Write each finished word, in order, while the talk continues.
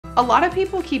A lot of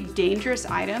people keep dangerous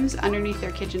items underneath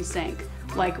their kitchen sink,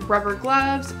 like rubber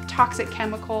gloves, toxic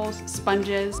chemicals,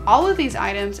 sponges. All of these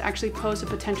items actually pose a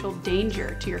potential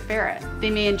danger to your ferret. They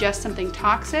may ingest something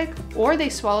toxic, or they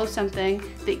swallow something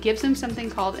that gives them something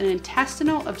called an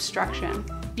intestinal obstruction.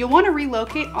 You'll want to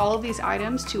relocate all of these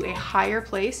items to a higher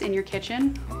place in your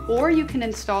kitchen, or you can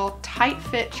install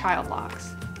tight-fit child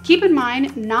locks. Keep in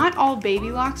mind, not all baby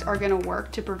locks are going to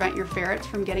work to prevent your ferrets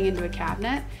from getting into a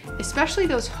cabinet, especially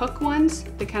those hook ones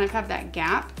that kind of have that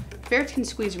gap. Ferrets can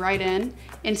squeeze right in.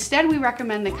 Instead, we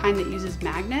recommend the kind that uses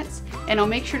magnets, and I'll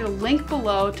make sure to link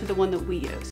below to the one that we use.